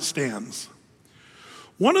Bible as it stands.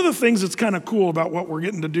 One of the things that's kind of cool about what we're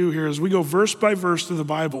getting to do here is we go verse by verse through the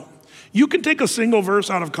Bible. You can take a single verse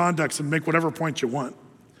out of context and make whatever point you want.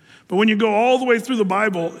 But when you go all the way through the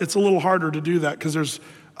Bible, it's a little harder to do that because there's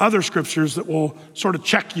other scriptures that will sort of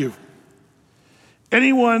check you.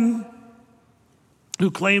 Anyone who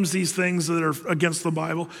claims these things that are against the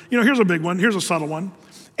Bible, here's a big one, here's a subtle one.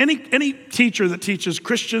 Any teacher that teaches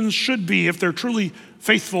Christians should be, if they're truly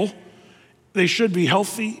faithful, they should be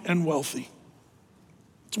healthy and wealthy.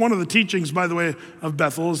 It's one of the teachings, by the way, of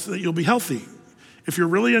Bethel is that you'll be healthy. If you're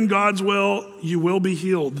really in God's will, you will be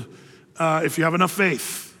healed if you have enough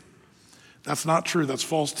faith. That's not true. That's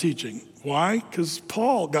false teaching. Why? Because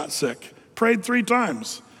Paul got sick, prayed 3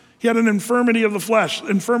 times. He had an infirmity of the flesh.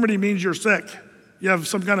 Infirmity means you're sick. You have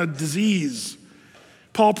some kind of disease.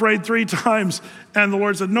 Paul prayed 3 times, and the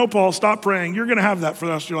Lord said, no, Paul, stop praying. You're going to have that for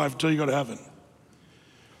the rest of your life until you go to heaven.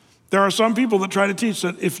 There are some people that try to teach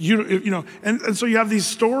that and so you have these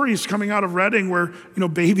stories coming out of Redding where,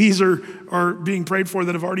 babies are being prayed for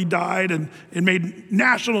that have already died and it made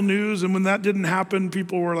national news. And when that didn't happen,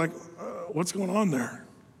 people were like, what's going on there?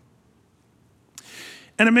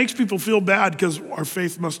 And it makes people feel bad because our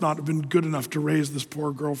faith must not have been good enough to raise this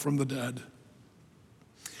poor girl from the dead.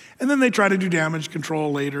 And then they try to do damage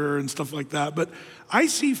control later and stuff like that. But I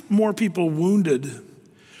see more people wounded.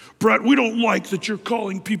 Brett, we don't like that you're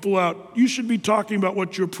calling people out. You should be talking about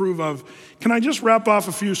what you approve of. Can I just wrap off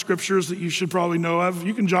a few scriptures that you should probably know of?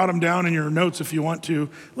 You can jot them down in your notes if you want to.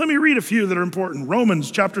 Let me read a few that are important.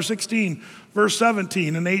 Romans chapter 16, verse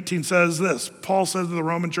 17 and 18 says this. Paul says to the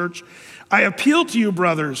Roman church, I appeal to you,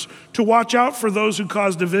 brothers, to watch out for those who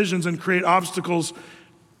cause divisions and create obstacles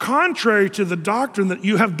contrary to the doctrine that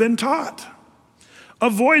you have been taught.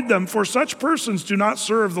 Avoid them, for such persons do not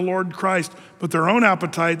serve the Lord Christ, but their own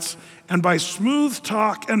appetites, and by smooth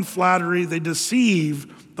talk and flattery, they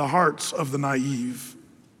deceive the hearts of the naive.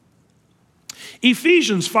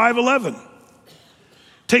 Ephesians 5:11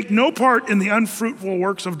 Take no part in the unfruitful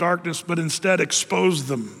works of darkness, but instead expose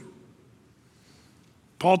them.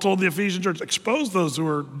 Paul told the Ephesian church, expose those who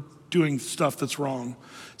are doing stuff that's wrong.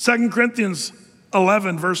 2 Corinthians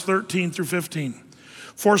 11, verse 13 through 15.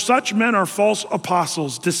 For such men are false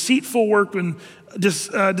apostles, deceitful workmen,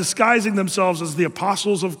 disguising themselves as the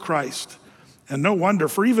apostles of Christ. And no wonder,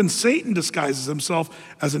 for even Satan disguises himself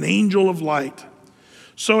as an angel of light.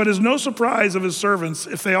 So it is no surprise of his servants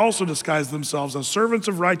if they also disguise themselves as servants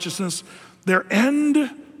of righteousness. Their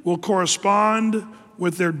end will correspond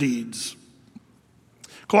with their deeds.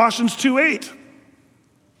 Colossians 2:8.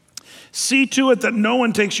 See to it that no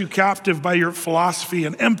one takes you captive by your philosophy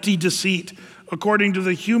and empty deceit, according to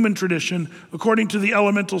the human tradition, according to the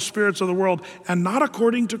elemental spirits of the world, and not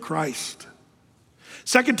according to Christ.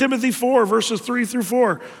 2 Timothy 4, verses 3 through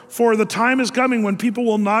 4. For the time is coming when people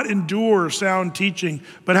will not endure sound teaching,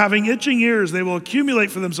 but having itching ears, they will accumulate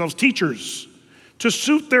for themselves teachers to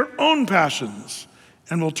suit their own passions,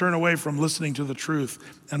 and will turn away from listening to the truth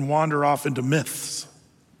and wander off into myths.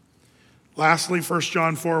 Lastly, 1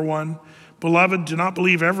 John 4:1. Beloved, do not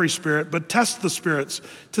believe every spirit, but test the spirits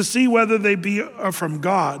to see whether they be from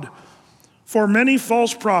God. For many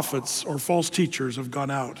false prophets or false teachers have gone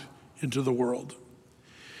out into the world.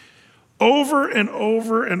 Over and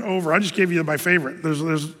over and over, I just gave you my favorite.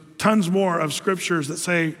 There's tons more of scriptures that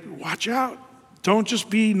say, watch out. Don't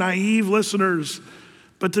just be naive listeners,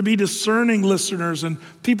 but to be discerning listeners and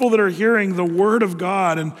people that are hearing the word of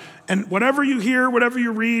God. And whatever you hear, whatever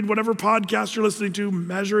you read, whatever podcast you're listening to,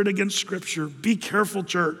 measure it against scripture. Be careful,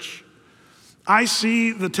 church. I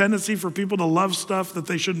see the tendency for people to love stuff that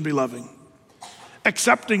they shouldn't be loving.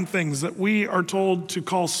 Accepting things that we are told to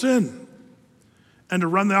call sin and to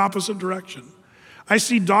run the opposite direction. I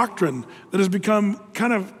see doctrine that has become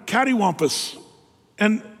kind of cattywampus,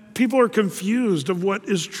 and people are confused of what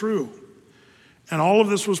is true. And all of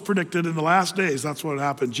this was predicted in the last days. That's what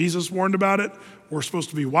happened. Jesus warned about it. We're supposed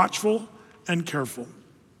to be watchful and careful.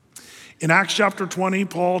 In Acts chapter 20,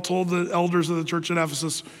 Paul told the elders of the church at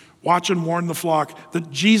Ephesus, watch and warn the flock that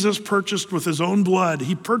Jesus purchased with his own blood.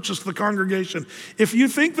 He purchased the congregation. If you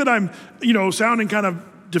think that I'm, sounding kind of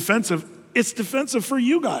defensive, it's defensive for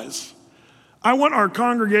you guys. I want our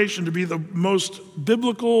congregation to be the most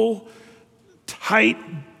biblical, tight,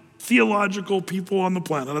 theological people on the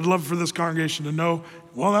planet. I'd love for this congregation to know,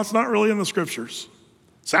 well, that's not really in the scriptures.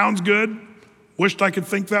 Sounds good. Wished I could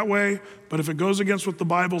think that way. But if it goes against what the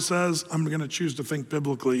Bible says, I'm going to choose to think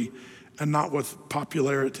biblically and not with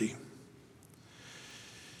popularity.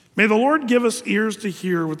 May the Lord give us ears to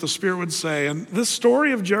hear what the Spirit would say. And this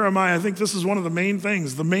story of Jeremiah, I think this is one of the main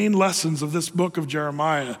things, the main lessons of this book of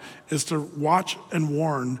Jeremiah is to watch and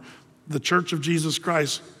warn the church of Jesus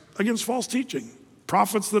Christ against false teaching.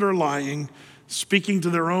 Prophets that are lying, speaking to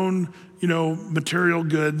their own, material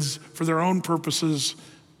goods for their own purposes,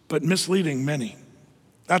 but misleading many.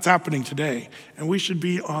 That's happening today. And we should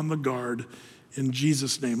be on the guard in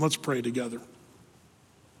Jesus' name. Let's pray together.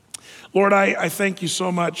 Lord, I thank you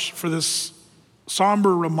so much for this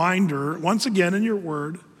somber reminder, once again in your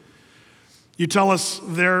word. You tell us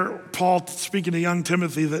there, Paul speaking to young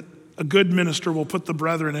Timothy, that a good minister will put the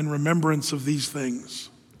brethren in remembrance of these things.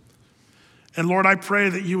 And Lord, I pray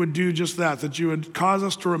that you would do just that you would cause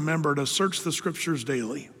us to remember to search the scriptures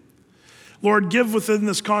daily. Lord, give within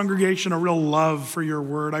this congregation a real love for your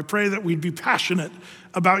word. I pray that we'd be passionate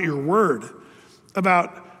about your word,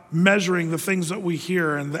 about measuring the things that we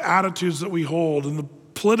hear and the attitudes that we hold and the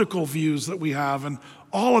political views that we have and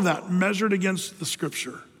all of that measured against the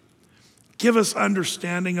scripture. Give us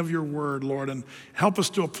understanding of your word, Lord, and help us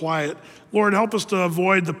to apply it. Lord, help us to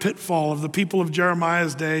avoid the pitfall of the people of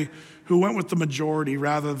Jeremiah's day who went with the majority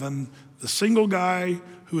rather than the single guy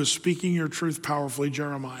who is speaking your truth powerfully,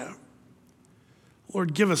 Jeremiah.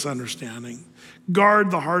 Lord, give us understanding.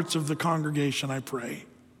 Guard the hearts of the congregation, I pray.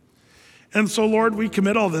 And so, Lord, we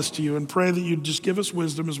commit all this to you and pray that you just give us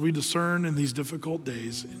wisdom as we discern in these difficult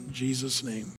days. In Jesus' name.